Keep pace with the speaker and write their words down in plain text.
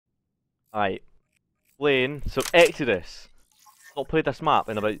Alright, playing, so Exodus. Not played this map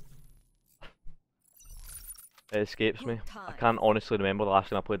in about... It escapes me. I can't honestly remember the last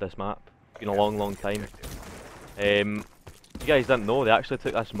time I played this map. It's been a long time. You guys didn't know, they actually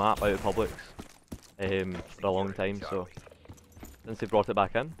took this map out of Publix for a long time, so since they brought it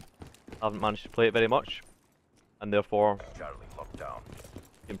back in, I haven't managed to play it very much, and therefore you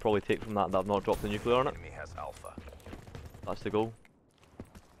can probably take from that I've not dropped the nuclear on it. That's the goal.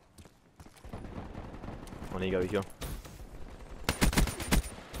 I need to get out here.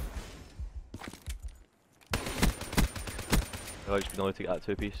 I've just been able to take that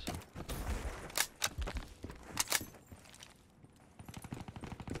 2-piece.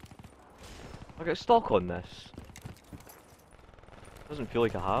 I got stock on this. Doesn't feel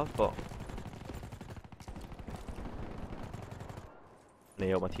like I have, but I need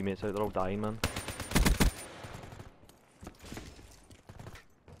to help my teammates out, they're all dying, man.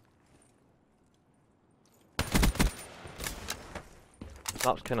 This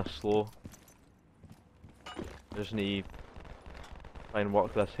map's kinda slow. I just need to try and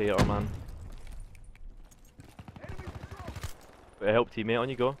work this hater, man. Got to help teammate, on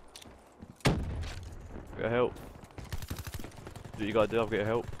you go. Got to help. Do what you gotta do, I've got to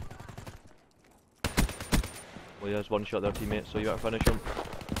help. Well, he has one shot there, teammate, so you gotta finish him.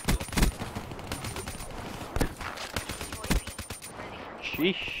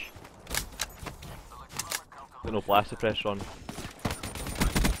 Sheesh. Got no blast suppressor on.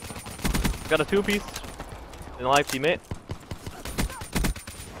 Got a 2-piece. In live, teammate.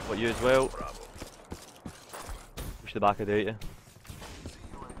 Got you as well. Push the back of the out you.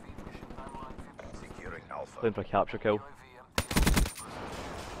 Playing for a capture kill.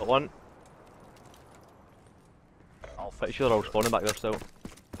 Got one. Pretty sure they're all spawning back there still.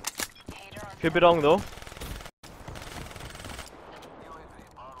 Could be wrong though.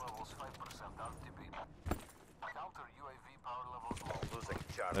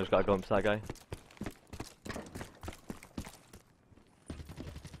 I just gotta glimpse that guy.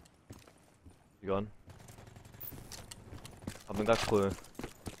 You gone? I haven't got a clue.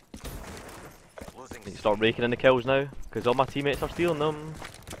 Need to start raking in the kills now, because all my teammates are stealing them.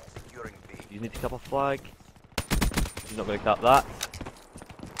 You need to cap a flag. He's not going to cap that.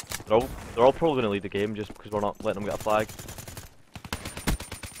 They're all probably going to lead the game just because we're not letting them get a flag.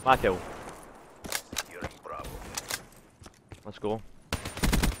 My kill. Let's go.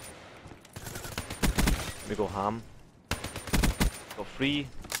 Let me go ham. Got 3.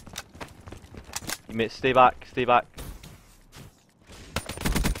 Teammates, stay back, stay back.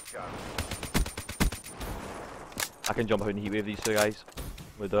 I can jump out and heat wave these two guys.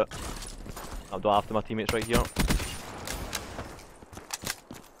 We'll do it. I'll do it after my teammates right here.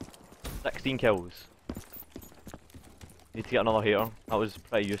 16 kills. Need to get another hater. That was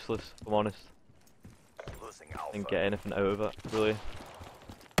pretty useless, if I'm honest. Didn't get anything out of it, really.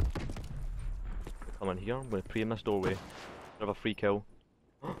 Come in here, I'm going to pre in this doorway. Have a free kill.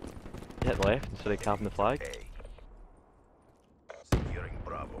 Hit left instead of capping the flag.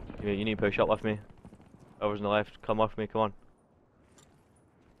 You need to push up with me. Whoever's on the left, come with me, come on.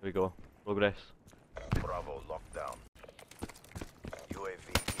 Here we go. Progress. Bravo lockdown. UAV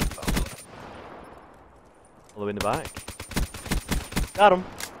inbound. All the way in the back. Got him!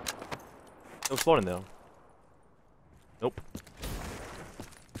 No spawning there. Nope.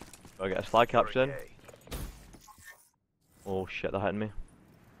 Gotta get a flag capture in. Oh shit, they're hitting me.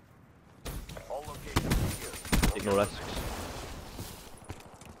 Take no risks.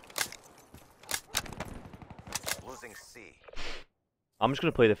 Losing C. I'm just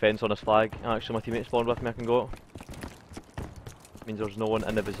gonna play defense on this flag. Actually, my teammate spawned with me, I can go. Means there's no one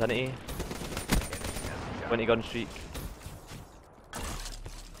in the vicinity. 20 gun streak.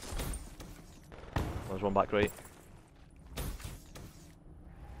 There's one back right.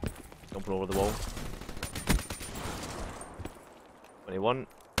 Jumping over the wall. 21.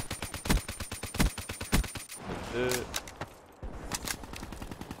 22.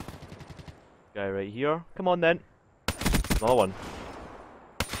 Guy right here. Come on then. Another one.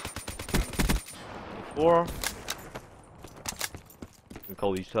 24. I can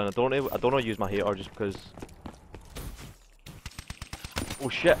call these two. I don't want to use my hater just because. Oh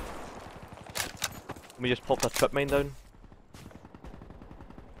shit! Let me just pop that trip mine down.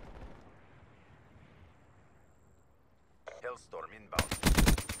 Hellstorm inbound.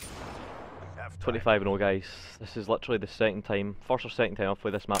 25-0 guys. This is literally the second time, first or second time I've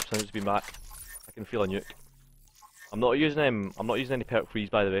played this map since it's been back. I can feel a nuke. I'm not using any perk freeze,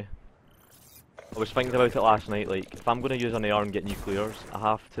 by the way. I was thinking about it last night, like, if I'm going to use an AR and get nuclears, I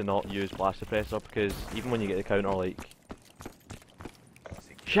have to not use blast suppressor, because even when you get the counter, like,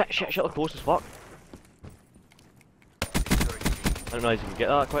 Shit, shit, shit, they're close as fuck. I didn't realise you could get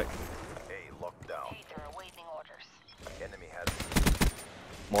that quick. A lockdown. Awaiting orders. Enemy has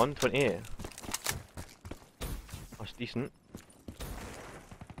Come on, 28. That's decent.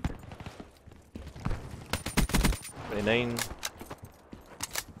 29. I'm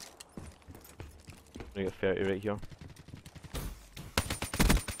gonna get 30 right here.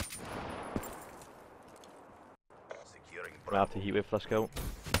 securing I'm gonna have to heat wave for this kill.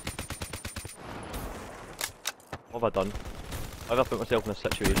 What have I done? Why have I put myself in a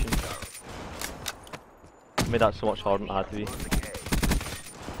situation? I made that so much harder than it had to be.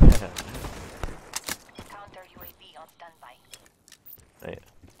 Counter UAV on standby. Right.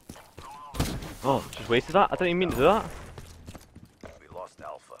 Oh, just wasted that? I didn't even mean to do that. We lost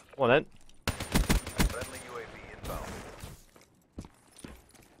Alpha. Come on then. Friendly UAV inbound.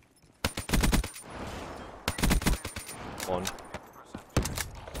 Come on.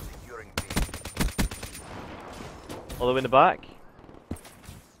 Securing B. All the way in the back.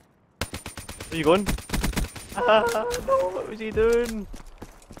 Where you going? Ah, no, what was he doing?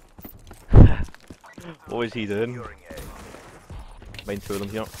 What was he doing? Securing A. Mind two of them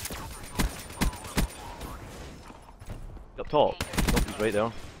here. Up top. Nope, he's right there.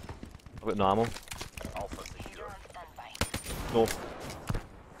 I've got no ammo. Alpha secure. On standby. No.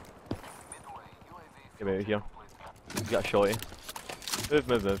 Get me out of here. You got a shotty. Move,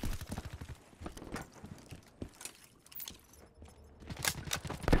 move, move.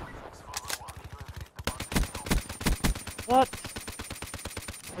 What?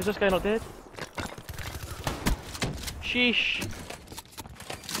 Is this guy not dead? Sheesh.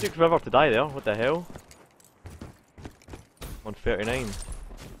 It took forever to die there, what the hell? On 39.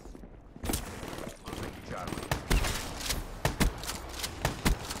 Charlie.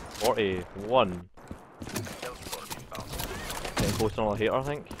 41. Hellstorm inbound. Getting close to another hater, I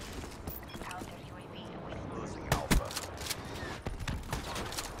think. Counter UAV awaiting. Losing Alpha.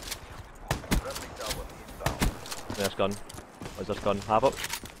 Friendly tower inbound. This gun. What's this gun? Havoc.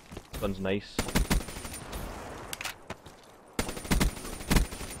 Gun's nice.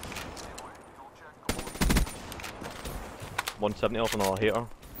 $170 off another hater.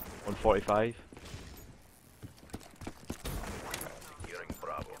 145. Securing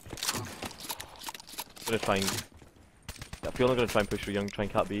Bravo. Gonna try and. I feel I'm gonna try and push for young, try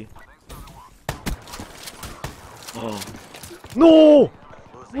and cat B. Oh. No!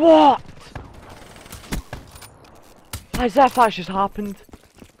 What? As if that just happened.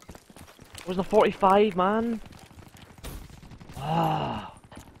 It wasn't a 45, man. Ah.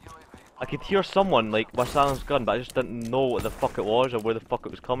 I could hear someone like with Sam's gun, but I just didn't know what the fuck it was or where the fuck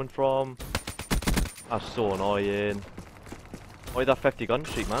it was coming from. That's so annoying. Why that 50 gun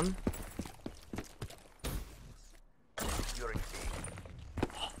streak, man? Securing B.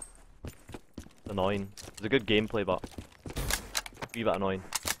 Annoying. It's a good gameplay, but a wee bit annoying.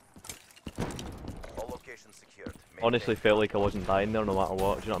 All locations secured. Honestly, felt like I wasn't dying there no matter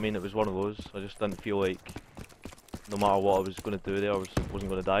what. Do you know what I mean? It was one of those. I just didn't feel like no matter what I was going to do there, I wasn't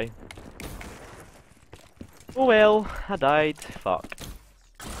going to die. Oh well, I died. Fuck.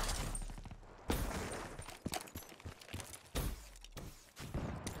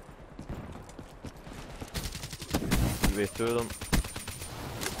 Way through them.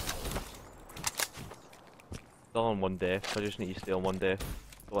 Still on one death. I just need to stay on one death.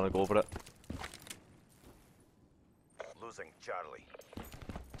 Don't want to go over it. Losing Charlie.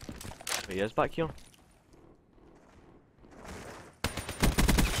 He is back here.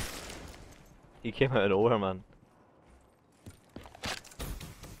 He came out of nowhere, man.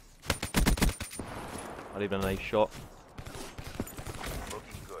 Not even a nice shot.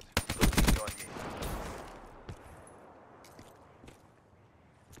 Looking good. Looking on me.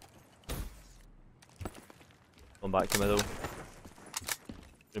 Going back to middle.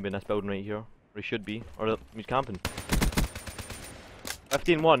 Gonna be in this building right here. Or he should be. Or he's camping.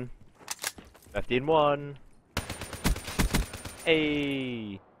 15-1. 15-1.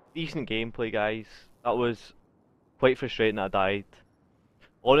 Hey! Decent gameplay, guys. That was quite frustrating that I died.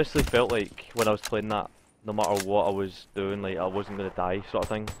 Honestly felt like when I was playing that, no matter what I was doing, like I wasn't gonna die sort of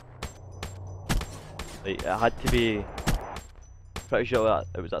thing. Like it had to be pretty sure that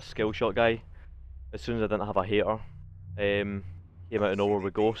it was that skill shot guy. As soon as I didn't have a hater, came out of nowhere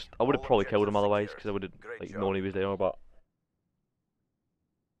with Ghost. I would have probably killed him otherwise because I would have like known he was there, but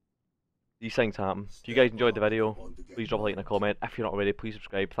these things happen. If you guys enjoyed the video, please drop a like and a comment. If you're not already, please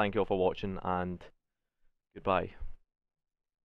subscribe. Thank you all for watching and goodbye.